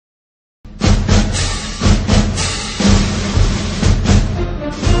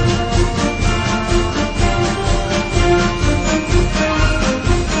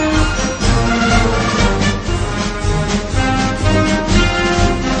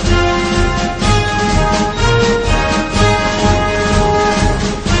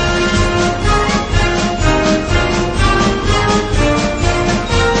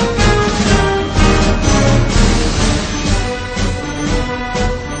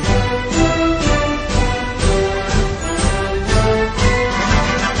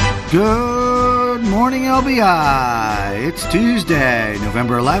Good morning, LBI. It's Tuesday,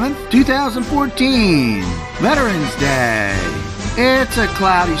 November 11th, 2014, Veterans Day. It's a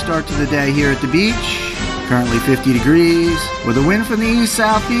cloudy start to the day here at the beach. Currently 50 degrees with a wind from the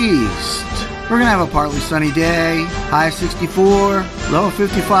east-southeast. We're going to have a partly sunny day, high 64, low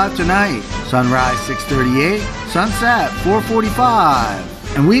 55 tonight. Sunrise 6:38, sunset 4:45.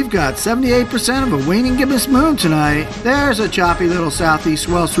 And we've got 78% of a waning gibbous moon tonight. There's a choppy little southeast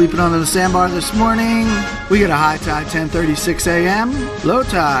swell sweeping onto the sandbar this morning. We get a high tide 10:36 a.m., low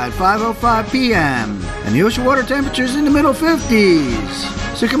tide 5:05 p.m., and the ocean water temperature's in the middle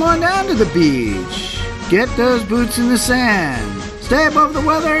 50s. So come on down to the beach. Get those boots in the sand. Stay above the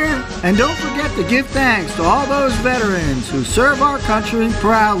weather, and don't forget to give thanks to all those veterans who serve our country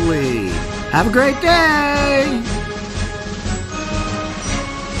proudly. Have a great day!